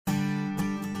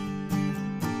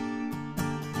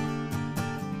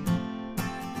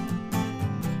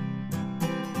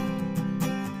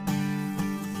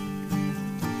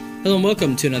Hello and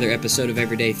welcome to another episode of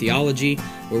Everyday Theology,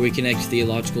 where we connect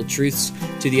theological truths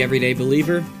to the everyday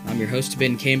believer. I'm your host,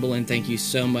 Ben Campbell, and thank you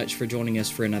so much for joining us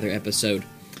for another episode.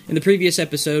 In the previous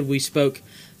episode, we spoke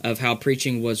of how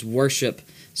preaching was worship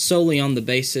solely on the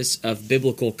basis of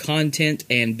biblical content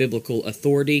and biblical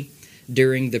authority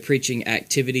during the preaching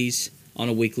activities on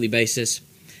a weekly basis.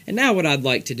 And now what I'd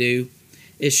like to do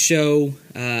is show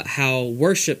how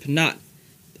worship not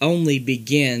only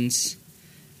begins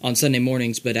on Sunday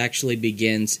mornings, but actually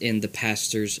begins in the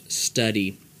pastor's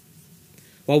study.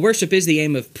 While worship is the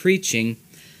aim of preaching,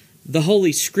 the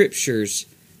Holy Scriptures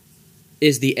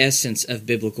is the essence of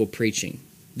biblical preaching.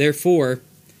 Therefore,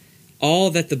 all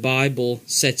that the Bible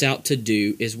sets out to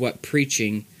do is what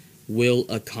preaching will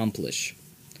accomplish.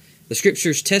 The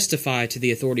Scriptures testify to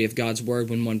the authority of God's Word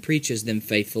when one preaches them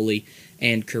faithfully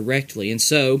and correctly. And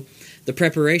so, the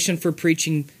preparation for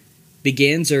preaching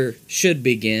begins, or should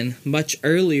begin, much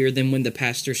earlier than when the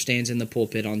pastor stands in the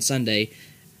pulpit on Sunday,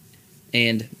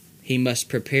 and he must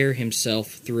prepare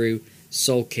himself through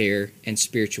soul care and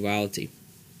spirituality.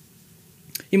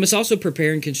 He must also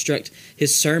prepare and construct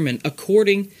his sermon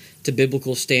according to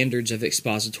biblical standards of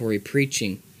expository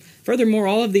preaching. Furthermore,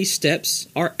 all of these steps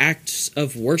are acts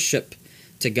of worship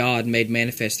to God made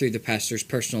manifest through the pastor's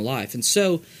personal life. And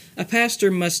so, a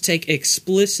pastor must take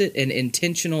explicit and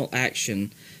intentional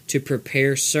action to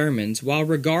prepare sermons while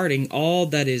regarding all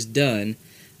that is done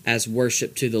as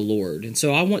worship to the Lord. And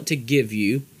so I want to give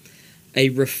you a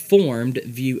reformed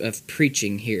view of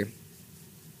preaching here.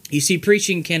 You see,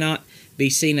 preaching cannot be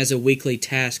seen as a weekly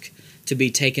task to be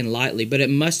taken lightly, but it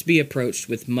must be approached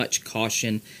with much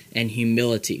caution and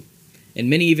humility. In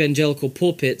many evangelical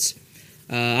pulpits,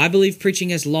 I believe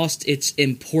preaching has lost its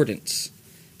importance.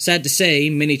 Sad to say,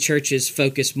 many churches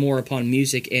focus more upon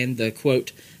music and the,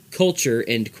 quote, culture,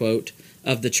 end quote,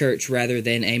 of the church rather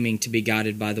than aiming to be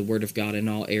guided by the Word of God in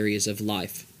all areas of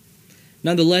life.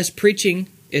 Nonetheless, preaching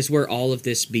is where all of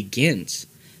this begins,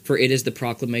 for it is the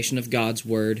proclamation of God's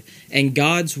Word, and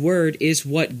God's Word is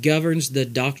what governs the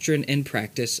doctrine and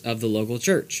practice of the local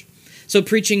church. So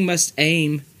preaching must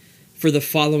aim for the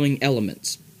following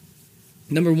elements.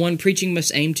 Number one, preaching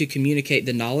must aim to communicate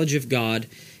the knowledge of God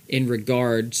in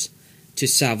regards to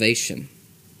salvation.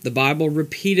 The Bible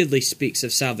repeatedly speaks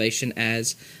of salvation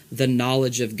as the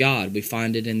knowledge of God. We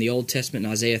find it in the Old Testament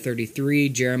in Isaiah 33,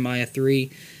 Jeremiah 3.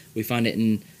 We find it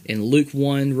in Luke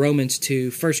 1, Romans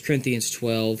 2, 1 Corinthians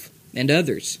 12, and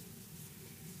others.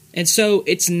 And so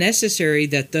it's necessary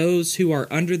that those who are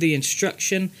under the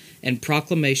instruction and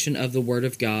proclamation of the Word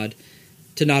of God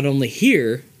to not only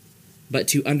hear, but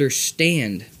to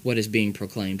understand what is being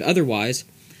proclaimed. Otherwise,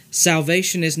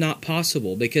 salvation is not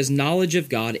possible because knowledge of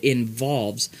God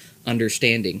involves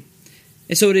understanding.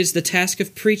 And so it is the task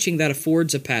of preaching that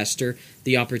affords a pastor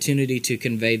the opportunity to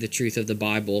convey the truth of the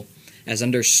Bible as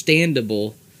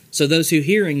understandable so those who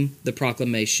hearing the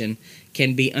proclamation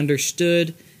can be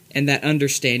understood, and that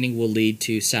understanding will lead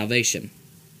to salvation.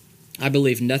 I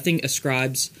believe nothing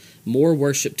ascribes more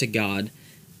worship to God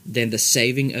than the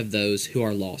saving of those who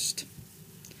are lost.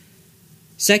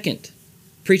 Second,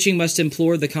 preaching must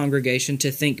implore the congregation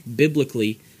to think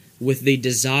biblically with the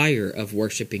desire of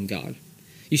worshiping God.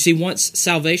 You see, once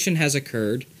salvation has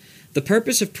occurred, the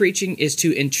purpose of preaching is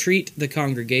to entreat the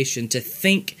congregation to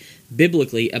think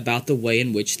biblically about the way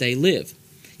in which they live.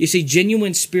 You see,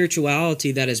 genuine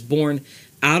spirituality that is born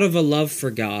out of a love for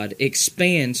God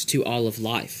expands to all of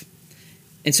life.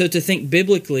 And so to think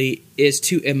biblically is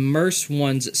to immerse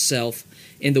one's self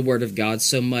in the Word of God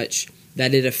so much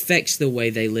that it affects the way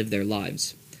they live their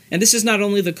lives. And this is not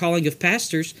only the calling of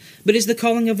pastors, but is the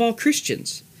calling of all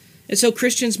Christians. And so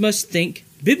Christians must think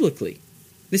biblically.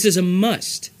 This is a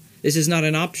must. This is not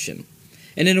an option.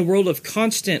 And in a world of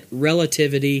constant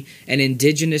relativity and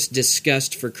indigenous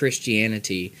disgust for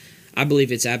Christianity, I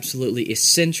believe it's absolutely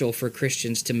essential for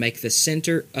Christians to make the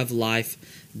center of life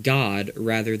God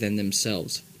rather than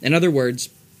themselves. In other words,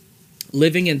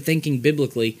 living and thinking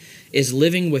biblically is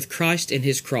living with Christ and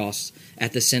His cross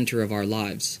at the center of our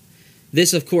lives.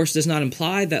 This, of course, does not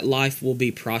imply that life will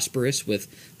be prosperous with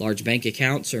large bank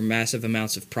accounts or massive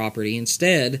amounts of property.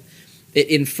 Instead, it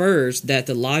infers that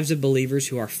the lives of believers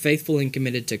who are faithful and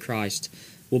committed to Christ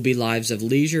will be lives of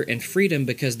leisure and freedom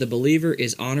because the believer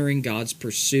is honoring God's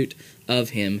pursuit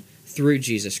of Him through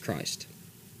Jesus Christ.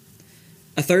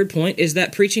 A third point is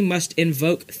that preaching must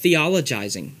invoke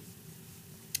theologizing.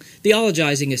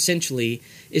 Theologizing essentially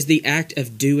is the act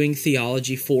of doing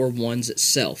theology for one's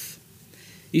self.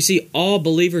 You see, all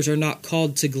believers are not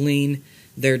called to glean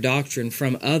their doctrine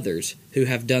from others who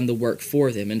have done the work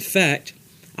for them. In fact,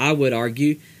 I would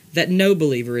argue that no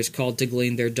believer is called to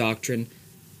glean their doctrine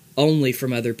only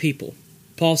from other people.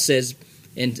 Paul says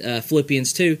in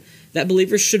Philippians 2 that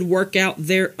believers should work out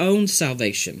their own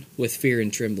salvation with fear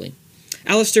and trembling.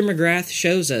 Alistair McGrath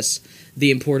shows us the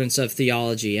importance of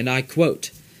theology, and I quote,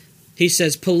 he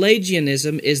says,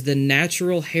 "Pelagianism is the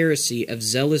natural heresy of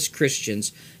zealous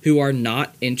Christians who are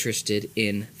not interested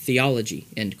in theology,"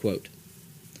 end quote.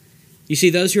 You see,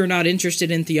 those who are not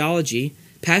interested in theology,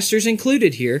 pastors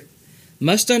included here,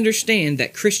 must understand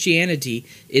that Christianity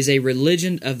is a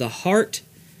religion of the heart,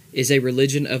 is a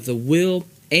religion of the will,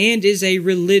 and is a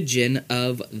religion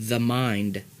of the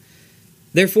mind.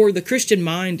 Therefore, the Christian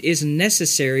mind is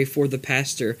necessary for the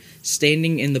pastor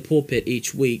standing in the pulpit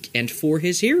each week and for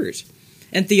his hearers.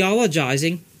 And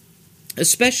theologizing,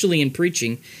 especially in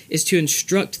preaching, is to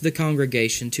instruct the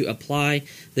congregation to apply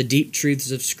the deep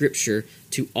truths of Scripture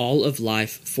to all of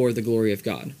life for the glory of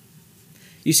God.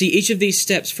 You see, each of these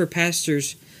steps for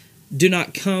pastors do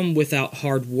not come without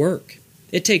hard work.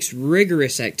 It takes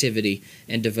rigorous activity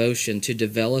and devotion to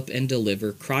develop and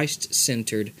deliver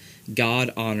Christ-centered,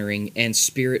 God-honoring, and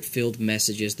Spirit-filled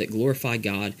messages that glorify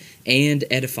God and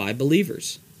edify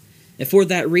believers. And for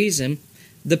that reason,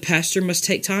 the pastor must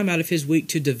take time out of his week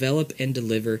to develop and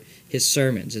deliver his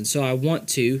sermons. And so I want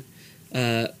to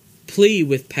plea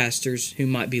with pastors who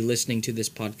might be listening to this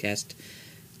podcast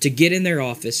to get in their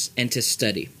office and to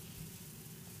study.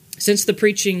 Since the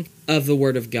preaching of the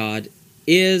Word of God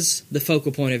is the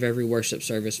focal point of every worship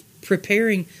service,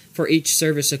 preparing for each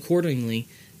service accordingly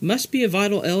must be a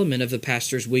vital element of the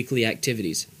pastor's weekly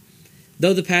activities.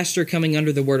 Though the pastor coming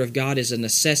under the Word of God is a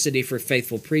necessity for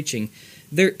faithful preaching,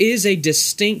 there is a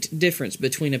distinct difference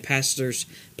between a pastor's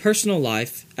personal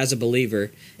life as a believer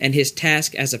and his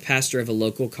task as a pastor of a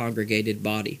local congregated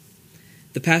body.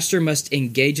 The pastor must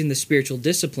engage in the spiritual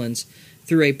disciplines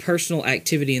through a personal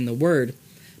activity in the Word,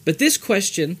 but this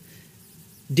question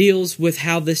deals with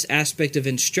how this aspect of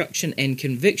instruction and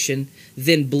conviction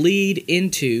then bleed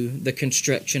into the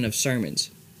construction of sermons.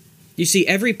 You see,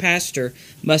 every pastor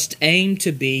must aim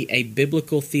to be a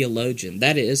biblical theologian.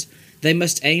 That is, they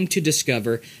must aim to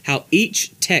discover how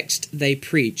each text they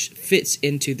preach fits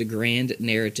into the grand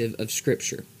narrative of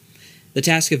Scripture. The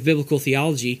task of biblical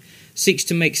theology seeks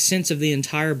to make sense of the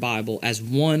entire Bible as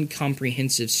one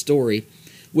comprehensive story,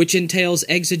 which entails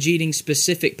exegeting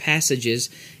specific passages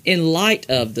in light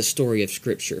of the story of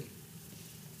Scripture.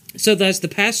 So that as the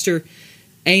pastor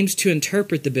aims to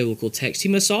interpret the biblical text, he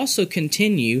must also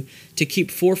continue to keep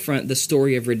forefront the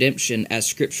story of redemption as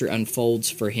Scripture unfolds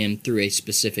for him through a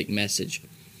specific message.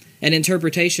 An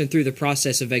interpretation through the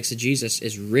process of exegesis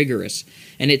is rigorous,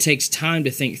 and it takes time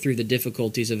to think through the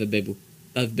difficulties of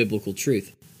biblical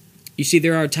truth. You see,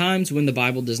 there are times when the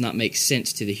Bible does not make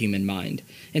sense to the human mind,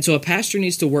 and so a pastor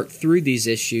needs to work through these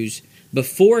issues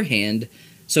beforehand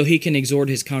so he can exhort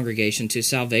his congregation to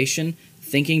salvation,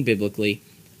 thinking biblically,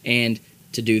 and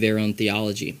to do their own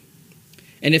theology.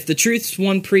 And if the truths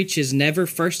one preaches never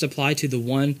first apply to the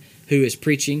one who is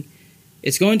preaching,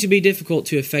 it's going to be difficult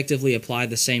to effectively apply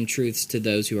the same truths to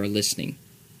those who are listening.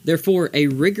 Therefore, a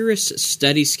rigorous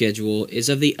study schedule is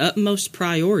of the utmost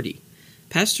priority.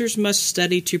 Pastors must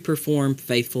study to perform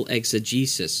faithful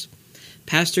exegesis.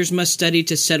 Pastors must study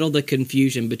to settle the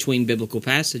confusion between biblical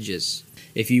passages.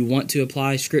 If you want to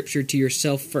apply Scripture to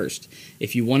yourself first,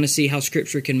 if you want to see how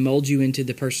Scripture can mold you into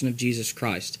the person of Jesus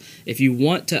Christ, if you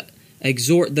want to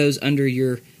exhort those under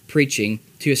your preaching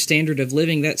to a standard of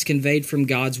living that's conveyed from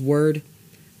God's Word,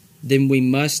 then we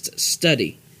must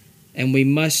study, and we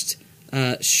must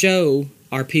show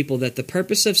our people that the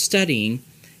purpose of studying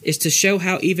is to show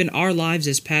how even our lives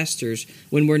as pastors,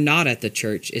 when we're not at the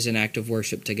church, is an act of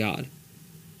worship to God.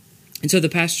 And so the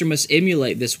pastor must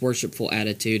emulate this worshipful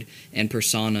attitude and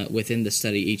persona within the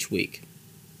study each week.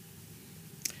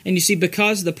 And you see,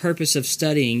 because the purpose of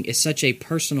studying is such a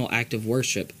personal act of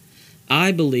worship,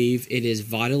 I believe it is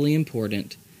vitally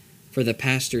important for the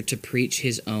pastor to preach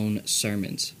his own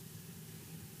sermons.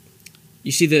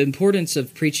 You see, the importance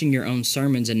of preaching your own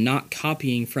sermons and not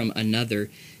copying from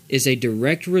another is a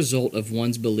direct result of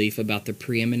one's belief about the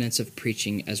preeminence of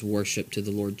preaching as worship to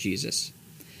the Lord Jesus.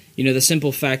 You know, the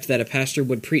simple fact that a pastor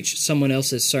would preach someone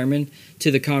else's sermon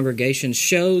to the congregation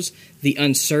shows the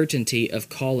uncertainty of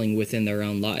calling within their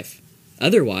own life.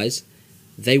 Otherwise,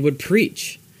 they would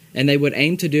preach, and they would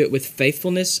aim to do it with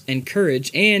faithfulness and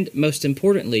courage, and, most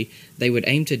importantly, they would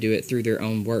aim to do it through their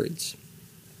own words.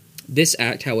 This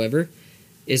act, however,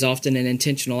 is often an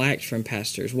intentional act from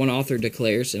pastors. One author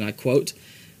declares, and I quote,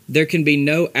 "There can be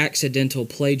no accidental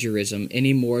plagiarism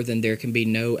any more than there can be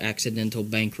no accidental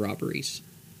bank robberies."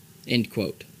 End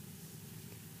quote.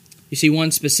 You see,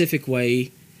 one specific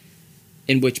way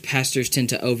in which pastors tend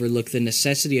to overlook the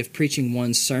necessity of preaching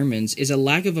one's sermons is a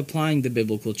lack of applying the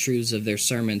biblical truths of their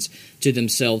sermons to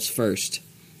themselves first.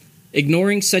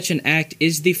 Ignoring such an act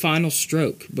is the final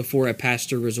stroke before a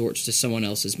pastor resorts to someone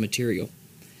else's material.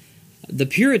 The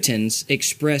Puritans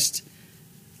expressed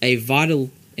a vital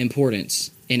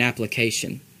importance in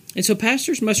application, and so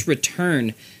pastors must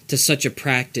return to such a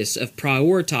practice of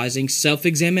prioritizing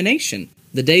self-examination.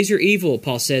 The days are evil,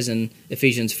 Paul says in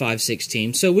Ephesians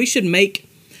 5:16, so we should make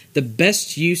the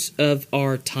best use of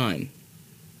our time.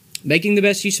 Making the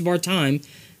best use of our time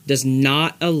does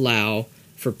not allow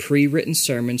for pre-written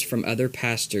sermons from other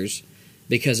pastors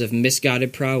because of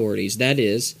misguided priorities, that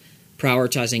is,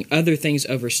 prioritizing other things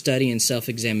over study and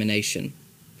self-examination.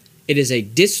 It is a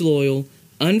disloyal,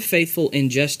 unfaithful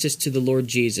injustice to the Lord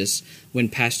Jesus when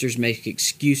pastors make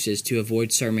excuses to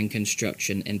avoid sermon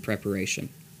construction and preparation.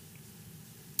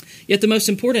 Yet the most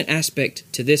important aspect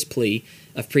to this plea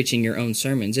of preaching your own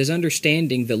sermons is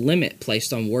understanding the limit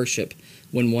placed on worship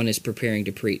when one is preparing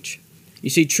to preach. You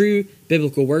see, true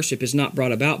biblical worship is not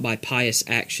brought about by pious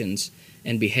actions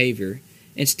and behavior.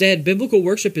 Instead, biblical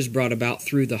worship is brought about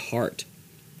through the heart.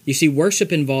 You see,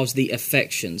 worship involves the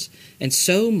affections, and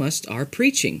so must our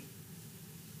preaching.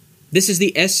 This is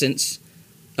the essence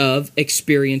of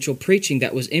experiential preaching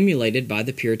that was emulated by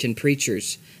the Puritan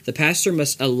preachers. The pastor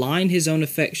must align his own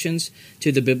affections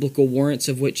to the biblical warrants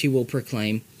of which he will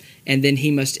proclaim, and then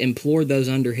he must implore those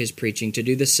under his preaching to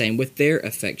do the same with their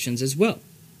affections as well.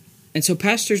 And so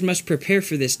pastors must prepare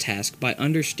for this task by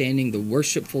understanding the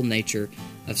worshipful nature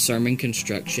of sermon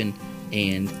construction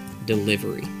and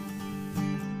delivery.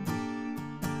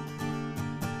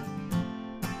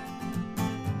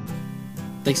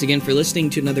 Thanks again for listening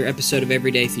to another episode of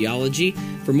Everyday Theology.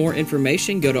 For more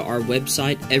information, go to our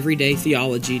website,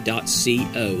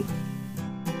 everydaytheology.co.